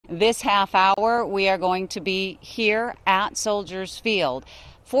This half hour, we are going to be here at Soldiers Field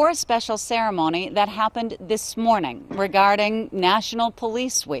for a special ceremony that happened this morning regarding National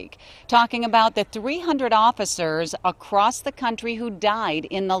Police Week, talking about the 300 officers across the country who died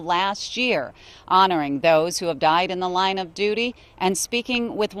in the last year, honoring those who have died in the line of duty, and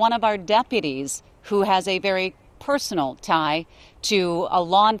speaking with one of our deputies who has a very personal tie to a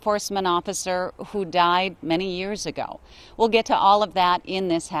law enforcement officer who died many years ago. We'll get to all of that in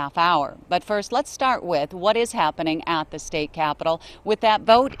this half hour. But first, let's start with what is happening at the state capitol with that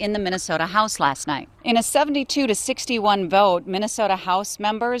vote in the Minnesota House last night. In a 72-61 vote, Minnesota House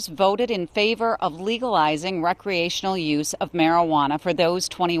members voted in favor of legalizing recreational use of marijuana for those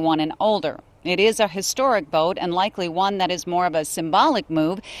 21 and older. It is a historic vote and likely one that is more of a symbolic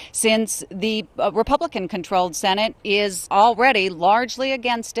move since the Republican-controlled Senate is already largely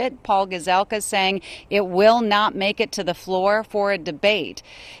against it. Paul Gazelka saying it will not make it to the floor for a debate.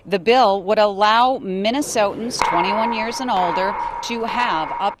 The bill would allow Minnesotans 21 years and older to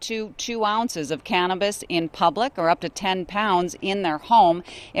have up to 2 ounces of cannabis in public or up to 10 pounds in their home.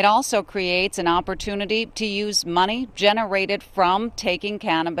 It also creates an opportunity to use money generated from taking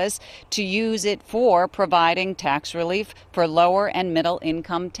cannabis to use it for providing tax relief for lower and middle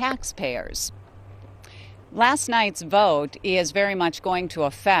income taxpayers. Last night's vote is very much going to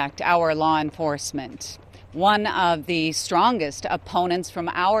affect our law enforcement. One of the strongest opponents from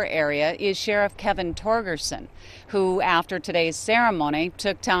our area is Sheriff Kevin Torgerson, who after today's ceremony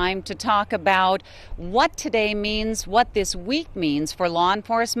took time to talk about what today means, what this week means for law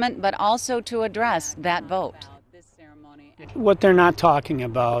enforcement, but also to address that vote. What they're not talking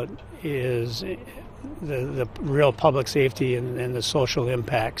about is the real public safety and the social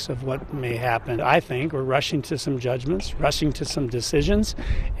impacts of what may happen. I think we're rushing to some judgments, rushing to some decisions,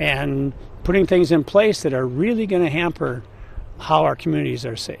 and putting things in place that are really going to hamper how our communities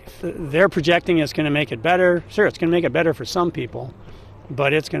are safe. They're projecting it's going to make it better. Sure, it's going to make it better for some people,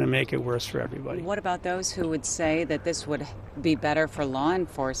 but it's going to make it worse for everybody. What about those who would say that this would be better for law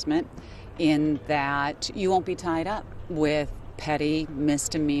enforcement in that you won't be tied up with petty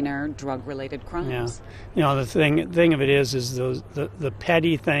misdemeanor drug-related crimes? Yeah, you know, the thing of it is those the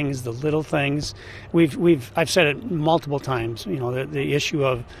petty things, the little things. I've said it multiple times. You know, the issue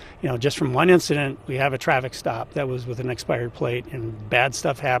of, you know, just from one incident, we have a traffic stop that was with an expired plate, and bad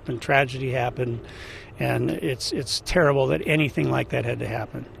stuff happened, tragedy happened, and it's terrible that anything like that had to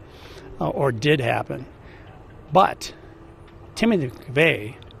happen or did happen. But Timothy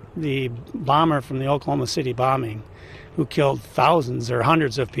McVeigh, the bomber from the Oklahoma City bombing, who killed thousands or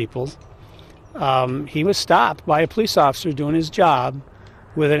hundreds of people, he was stopped by a police officer doing his job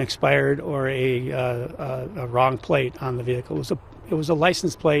with an expired or a wrong plate on the vehicle. It was a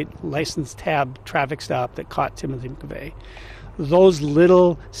license plate, license tab traffic stop that caught Timothy McVeigh. Those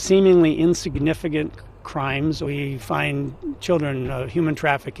little seemingly insignificant crimes, we find children, human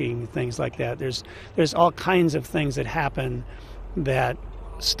trafficking, things like that. There's all kinds of things that happen that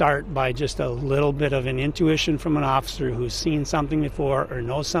start by just a little bit of an intuition from an officer who's seen something before or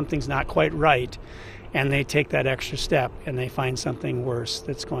knows something's not quite right, and they take that extra step and they find something worse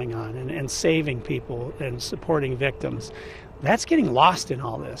that's going on, and saving people and supporting victims. That's getting lost in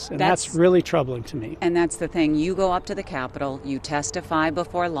all this, and that's really troubling to me. And that's the thing. You go up to the Capitol, you testify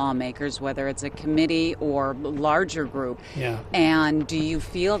before lawmakers, whether it's a committee or larger group. Yeah. And do you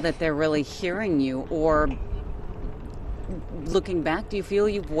feel that they're really hearing you, or looking back, do you feel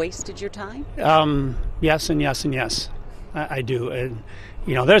you've wasted your time? Yes and yes and yes. I do. And,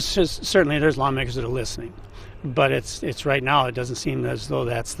 you know, there's lawmakers that are listening, but it's right now it doesn't seem as though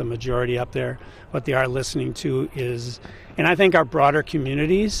that's the majority up there. What they are listening to is, and I think our broader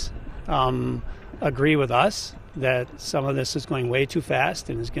communities agree with us that some of this is going way too fast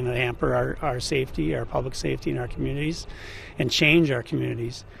and is going to hamper our safety, our public safety in our communities, and change our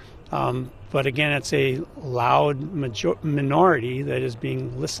communities. But again, it's a loud minority that is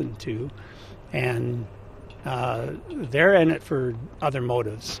being listened to, and they're in it for other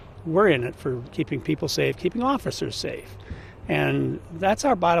motives. We're in it for keeping people safe, keeping officers safe. And that's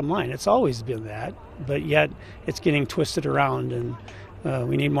our bottom line. It's always been that, but yet it's getting twisted around, and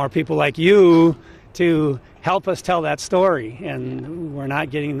we need more people like you to help us tell that story, and we're not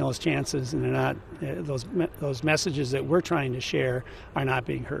getting those chances, and they're not those messages that we're trying to share are not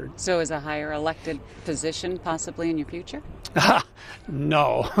being heard. So is a higher elected position possibly in your future?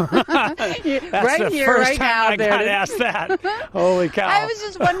 No. That's right the here, first right time now, I got asked that. Holy cow. I was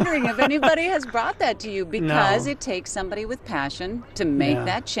just wondering if anybody has brought that to you, because it takes somebody with passion to make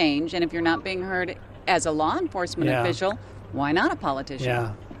that change, and if you're not being heard as a law enforcement official, why not a politician?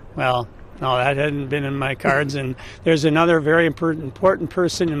 Yeah. Well, that hadn't been in my cards. And there's another very important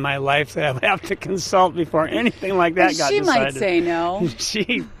person in my life that I would have to consult before anything like that got decided. She might say no.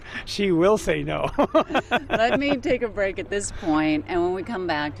 She will say no. Let me take a break at this point, and when we come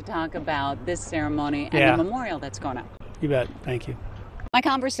back to talk about this ceremony and the memorial that's going up. You bet. Thank you. My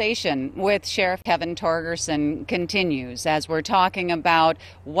conversation with Sheriff Kevin Torgerson continues as we're talking about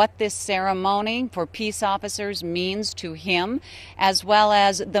what this ceremony for peace officers means to him, as well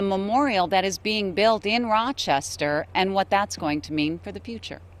as the memorial that is being built in Rochester and what that's going to mean for the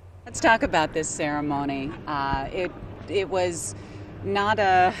future. Let's talk about this ceremony. It was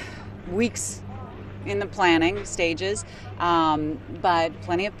not weeks in the planning stages, but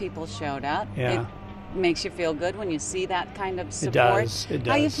plenty of people showed up. Yeah. It makes you feel good when you see that kind of support. It does.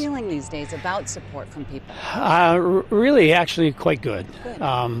 How are you feeling these days about support from people? Really, actually, quite good.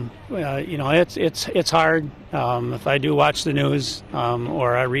 It's hard. If I do watch the news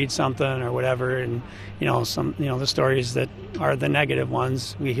or I read something or whatever, and the stories that are the negative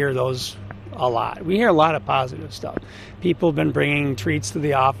ones, we hear those a lot. We hear a lot of positive stuff. People have been bringing treats to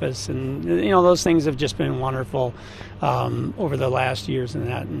the office, and those things have just been wonderful over the last years and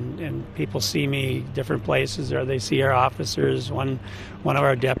that. And people see me different places, or they see our officers. One of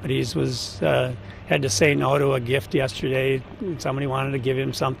our deputies had to say no to a gift yesterday. Somebody wanted to give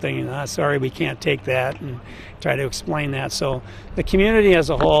him something, and sorry, we can't take that, and try to explain that. So the community as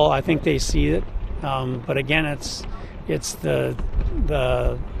a whole, I think they see it. But again, it's the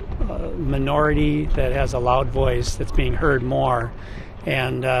minority that has a loud voice that's being heard more,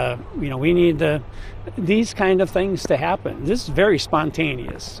 and we need these kind of things to happen. This is very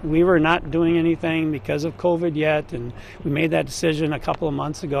spontaneous. We were not doing anything because of COVID yet, and we made that decision a couple of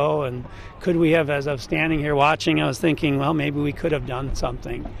months ago. And could we have, as I was standing here watching, I was thinking, well, maybe we could have done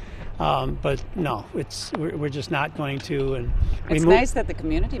something. But no, we're just not going to. And it's nice that the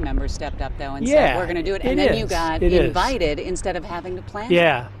community members stepped up, though, and said we're going to do it. And then you got invited instead of having to plan.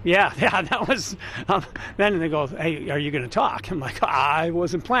 Yeah. That was. Then they go, "Hey, are you going to talk?" I'm like, I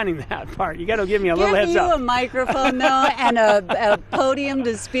wasn't planning that part. You got to give me a little heads up. Give you a microphone though, and a podium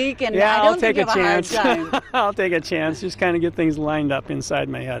to speak, and I don't think you have a hard time. I'll take a chance. Just kind of get things lined up inside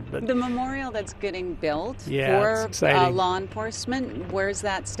my head. But the memorial that's getting built for law enforcement, where's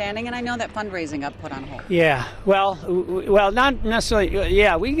that standing? And I know that fundraising got put on hold. Yeah, well, not necessarily.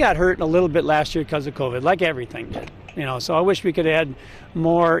 Yeah, we got hurt a little bit last year because of COVID, like everything did. So I wish we could have had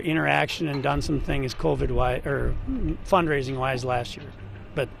more interaction and done some things COVID-wise or fundraising-wise last year.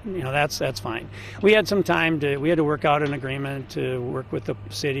 But that's fine. We had some time we had to work out an agreement to work with the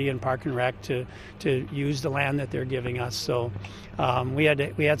city and Park and Rec to use the land that they're giving us. So we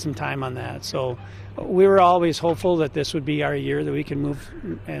had some time on that. So we were always hopeful that this would be our year, that we can move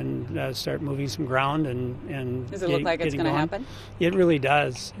and start moving some ground and does it look like it's going to happen? It really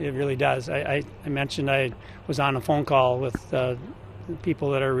does. It really does. I mentioned I was on a phone call with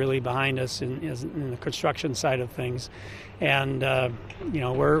people that are really behind us in the construction side of things, and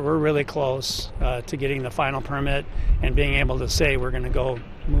we're really close to getting the final permit and being able to say we're going to go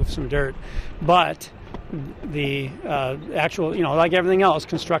move some dirt. But the actual, like everything else,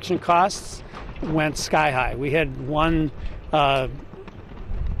 construction costs went sky high. We had one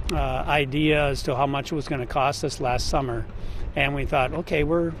idea as to how much it was going to cost us last summer, and we thought, okay,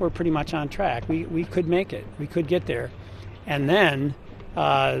 we're pretty much on track. We could make it. We could get there. And then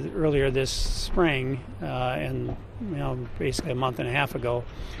earlier this spring, and basically a month and a half ago,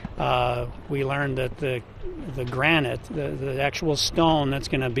 we learned that the granite, the actual stone that's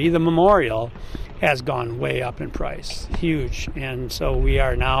going to be the memorial, has gone way up in price, huge. And so we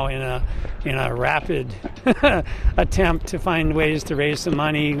are now in a rapid attempt to find ways to raise some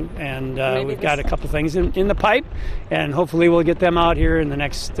money, and we've got a couple things in the pipe, and hopefully we'll get them out here in the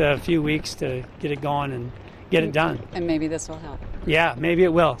next few weeks to get it going and get it done. And maybe this will help. Yeah, maybe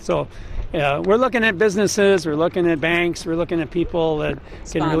it will. So we're looking at businesses, we're looking at banks, we're looking at people that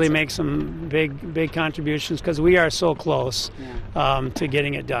can really make some big contributions, because we are so close to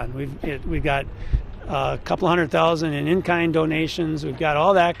getting it done. We've got a couple $100,000 in-kind donations. We've got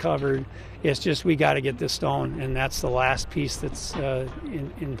all that covered. It's just we got to get this stone, and that's the last piece that's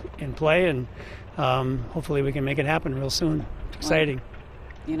in play, and hopefully we can make it happen real soon. It's exciting.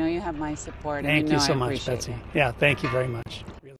 You have my support. Thank you so much, Betsy. Yeah, thank you very much.